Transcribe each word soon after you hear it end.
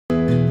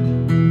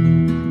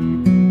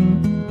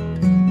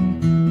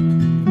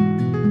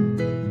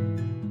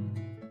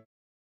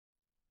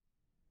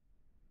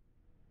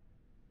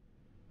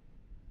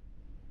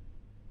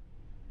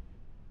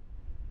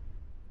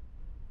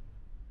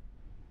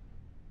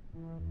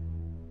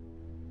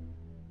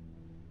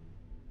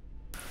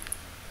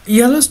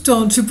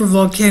Yellowstone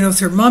Supervolcano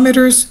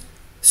Thermometers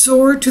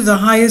soar to the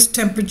highest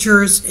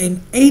temperatures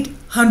in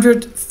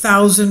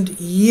 800,000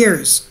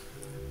 years.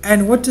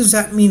 And what does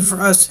that mean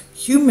for us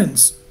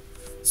humans?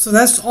 So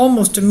that's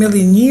almost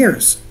 1,000,000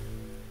 years.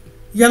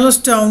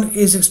 Yellowstone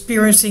is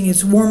experiencing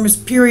its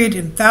warmest period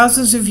in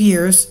thousands of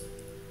years,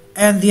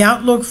 and the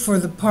outlook for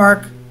the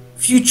park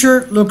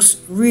future looks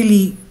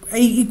really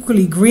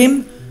equally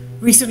grim.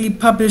 Recently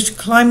published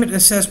climate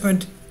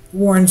assessment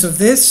warns of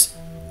this.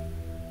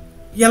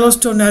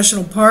 Yellowstone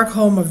National Park,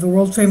 home of the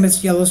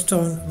world-famous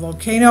Yellowstone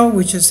volcano,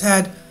 which has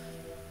had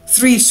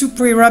 3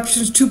 super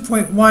eruptions,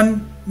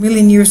 2.1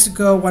 million years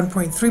ago,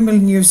 1.3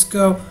 million years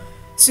ago,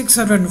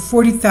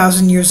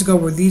 640,000 years ago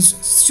were these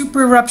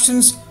super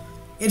eruptions.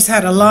 It's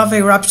had a lava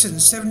eruption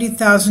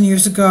 70,000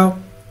 years ago,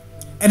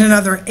 and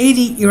another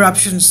 80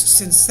 eruptions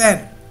since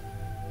then.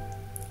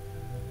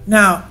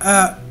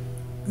 Now,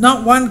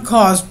 not one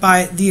caused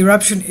by the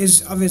eruption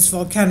of its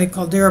volcanic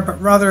caldera, but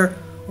rather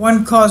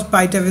one caused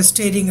by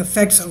devastating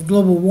effects of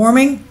global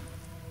warming.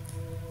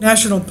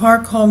 National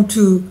Park, home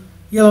to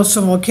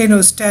Yellowstone volcano,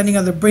 is standing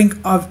on the brink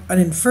of an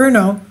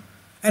inferno,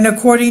 and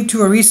according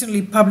to a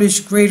recently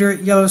published Greater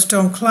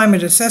Yellowstone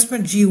Climate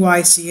Assessment,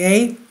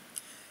 GYCA,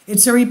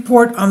 it's a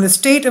report on the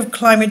state of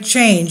climate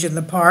change in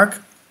the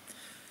park.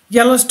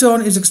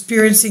 Yellowstone is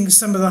experiencing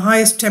some of the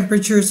highest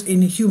temperatures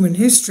in human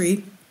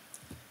history.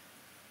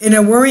 In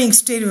a worrying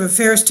state of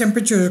affairs,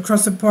 temperatures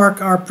across the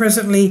park are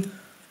presently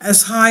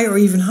as high or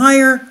even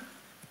higher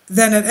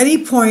than at any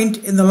point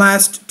in the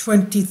last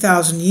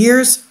 20,000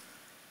 years.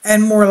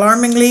 And more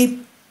alarmingly,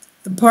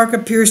 the park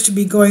appears to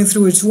be going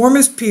through its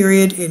warmest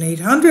period in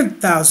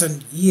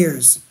 800,000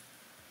 years.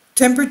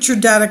 Temperature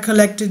data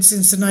collected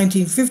since the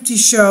 1950s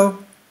show.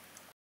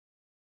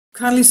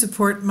 Kindly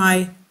support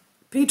my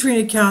Patreon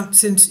account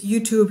since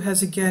YouTube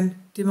has again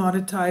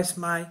demonetized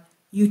my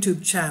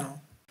YouTube channel.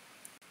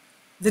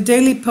 The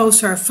daily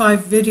posts are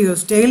 5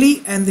 videos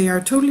daily, and they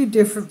are totally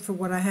different from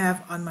what I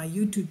have on my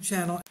YouTube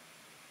channel.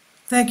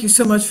 Thank you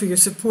so much for your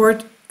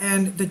support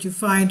and that you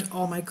find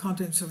all my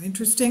content so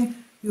interesting.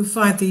 You'll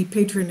find the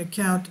Patreon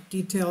account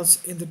details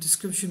in the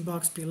description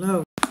box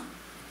below.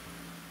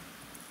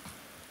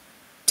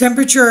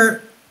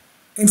 Temperature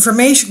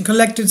information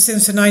collected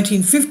since the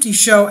 1950s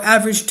show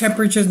average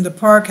temperatures in the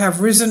park have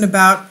risen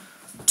about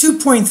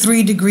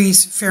 2.3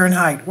 degrees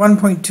Fahrenheit,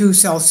 1.2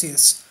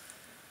 Celsius.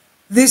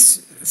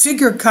 This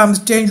figure comes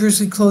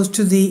dangerously close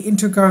to the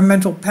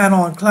Intergovernmental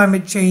Panel on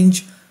Climate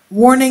Change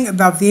warning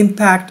about the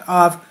impact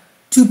of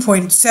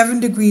 2.7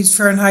 degrees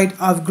Fahrenheit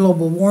of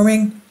global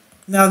warming.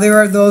 Now, there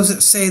are those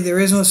that say there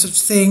is no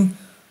such thing.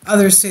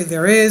 Others say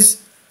there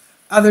is.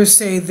 Others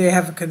say they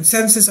have a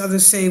consensus.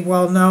 Others say,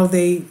 well, no,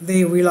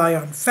 they rely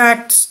on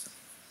facts.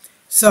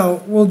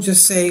 So we'll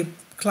just say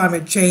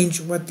climate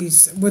change, what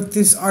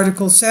this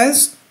article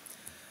says.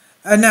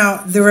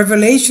 Now, the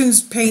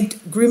revelations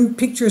paint grim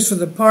pictures for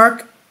the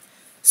park.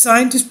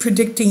 Scientists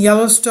predicting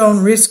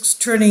Yellowstone risks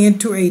turning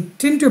into a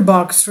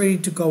tinderbox ready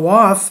to go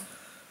off,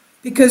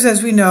 because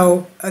as we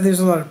know, there's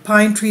a lot of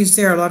pine trees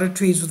there, a lot of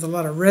trees with a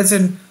lot of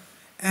resin,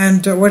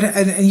 and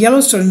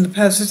Yellowstone in the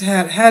past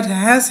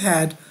has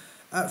had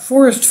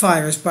forest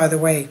fires, by the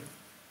way.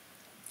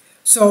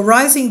 So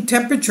rising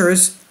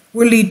temperatures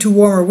will lead to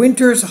warmer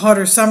winters,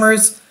 hotter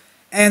summers,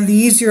 and the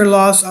easier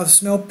loss of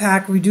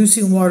snowpack,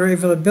 reducing water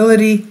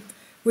availability,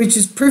 which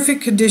is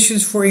perfect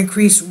conditions for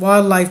increased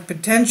wildfire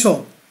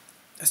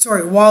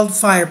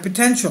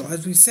potential,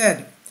 as we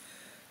said.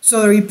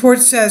 So the report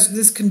says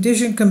this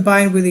condition,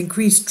 combined with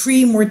increased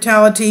tree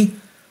mortality,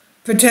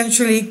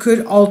 potentially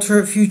could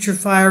alter future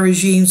fire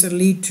regimes and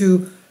lead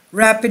to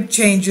rapid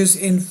changes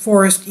in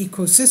forest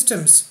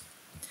ecosystems.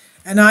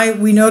 And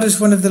we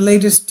noticed one of the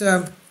latest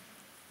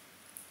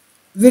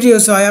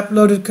videos I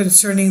uploaded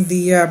concerning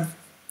the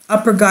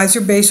Upper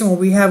Geyser Basin, where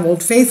we have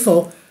Old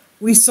Faithful.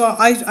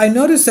 I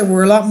noticed there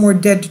were a lot more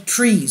dead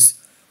trees.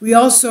 We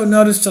also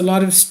noticed a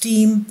lot of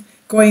steam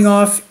going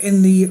off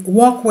in the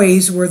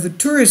walkways where the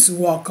tourists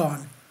walk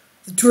on.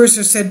 The tourists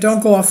have said,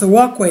 don't go off the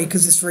walkway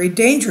because it's very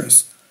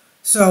dangerous.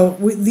 So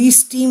with these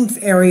steam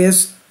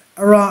areas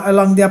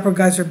along the Upper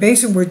Geyser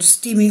Basin were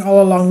steaming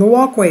all along the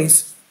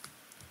walkways.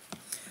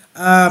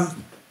 And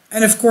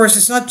of course,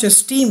 it's not just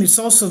steam, it's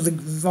also the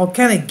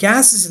volcanic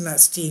gases in that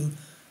steam.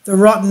 The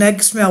rotten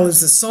egg smell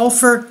is the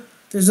sulfur.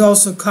 There's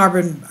also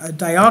carbon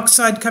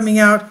dioxide coming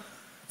out.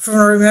 From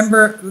what I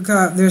remember,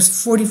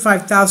 there's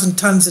 45,000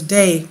 tons a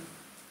day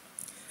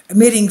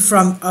emitting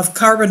of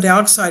carbon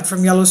dioxide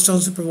from Yellowstone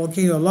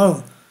Supervolcano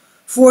alone.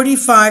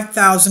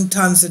 45,000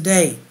 tons a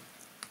day.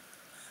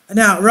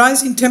 Now,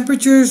 rising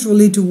temperatures will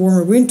lead to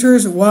warmer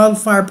winters,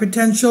 wildfire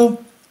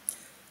potential,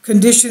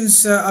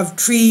 conditions of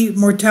tree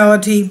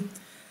mortality.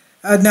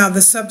 Now, the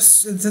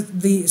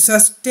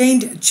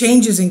sustained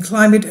changes in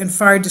climate and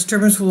fire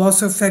disturbance will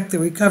also affect the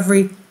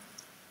recovery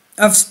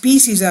of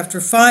species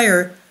after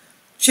fire,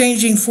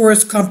 changing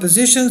forest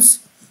compositions,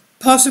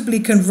 possibly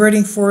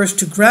converting forests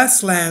to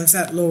grasslands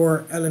at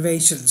lower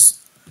elevations.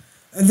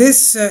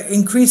 This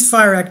increased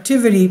fire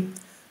activity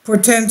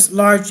portends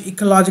large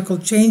ecological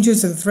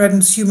changes and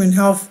threatens human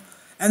health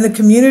and the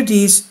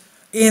communities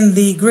in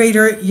the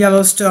greater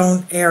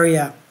Yellowstone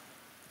area.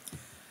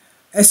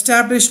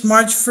 Established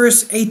March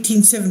 1st,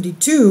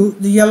 1872,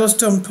 the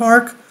Yellowstone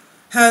Park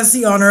has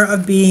the honor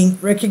of being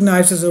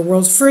recognized as the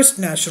world's first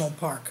national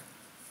park.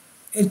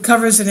 It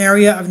covers an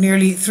area of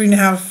nearly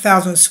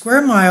 3,500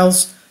 square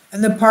miles,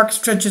 and the park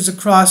stretches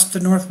across the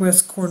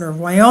northwest corner of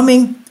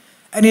Wyoming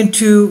and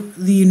into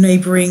the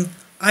neighboring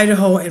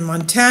Idaho and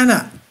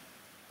Montana.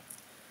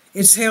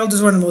 It's hailed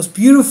as one of the most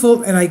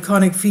beautiful and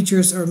iconic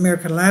features of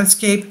American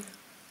landscape,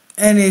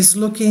 and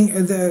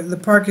the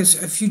park's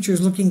future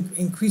is looking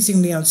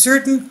increasingly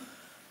uncertain.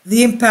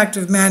 The impact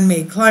of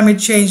man-made climate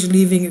change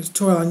leaving its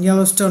toll on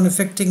Yellowstone,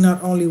 affecting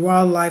not only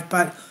wildlife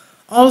but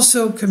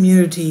also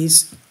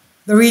communities.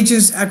 The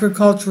region's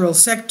agricultural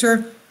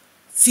sector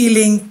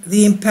feeling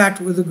the impact,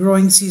 with the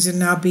growing season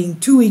now being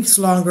 2 weeks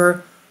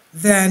longer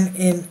than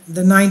in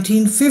the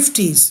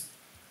 1950s.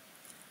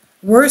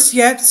 Worse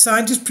yet,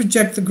 scientists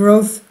project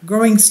the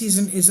growing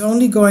season is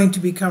only going to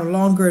become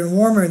longer and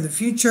warmer in the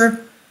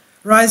future.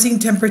 Rising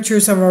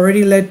temperatures have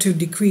already led to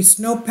decreased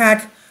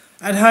snowpack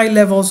at high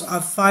levels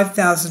of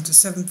 5,000 to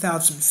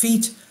 7,000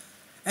 feet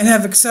and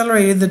have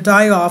accelerated the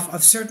die-off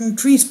of certain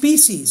tree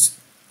species.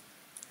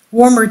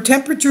 Warmer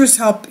temperatures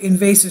help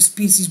invasive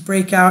species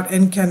break out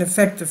and can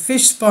affect the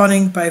fish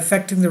spawning by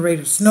affecting the rate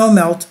of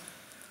snowmelt.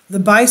 The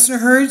bison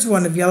herds,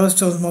 one of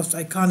Yellowstone's most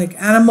iconic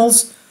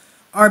animals,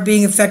 are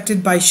being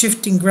affected by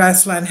shifting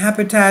grassland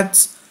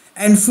habitats,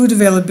 and food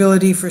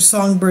availability for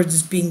songbirds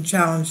is being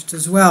challenged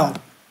as well.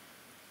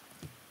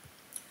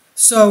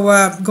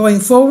 So going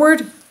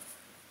forward,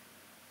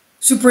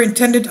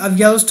 Superintendent of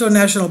Yellowstone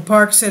National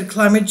Park said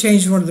climate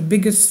change is one of the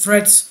biggest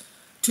threats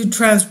to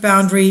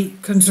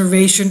transboundary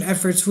conservation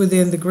efforts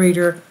within the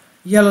greater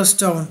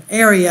Yellowstone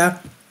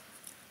area.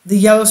 The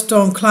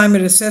Yellowstone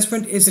Climate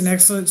Assessment is an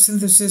excellent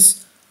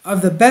synthesis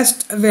of the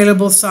best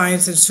available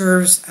science and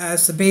serves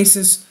as the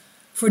basis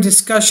for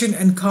discussion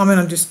and common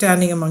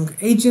understanding among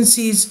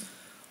agencies,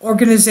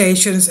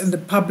 organizations, and the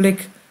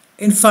public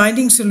in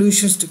finding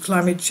solutions to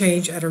climate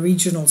change at a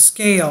regional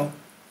scale.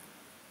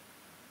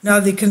 Now,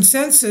 the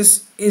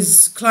consensus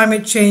is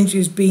climate change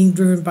is being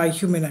driven by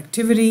human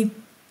activity.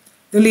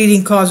 The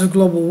leading cause of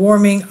global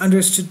warming,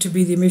 understood to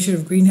be the emission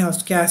of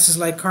greenhouse gases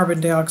like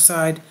carbon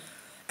dioxide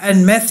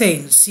and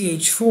methane,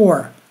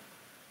 CH4.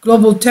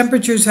 Global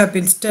temperatures have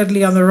been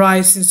steadily on the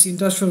rise since the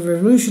Industrial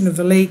Revolution of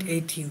the late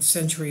 18th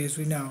century, as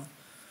we know.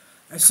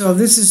 So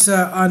this is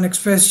on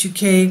Express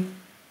UK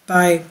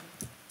by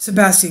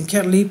Sebastian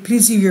Ketley.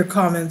 Please leave your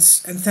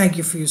comments, and thank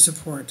you for your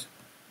support.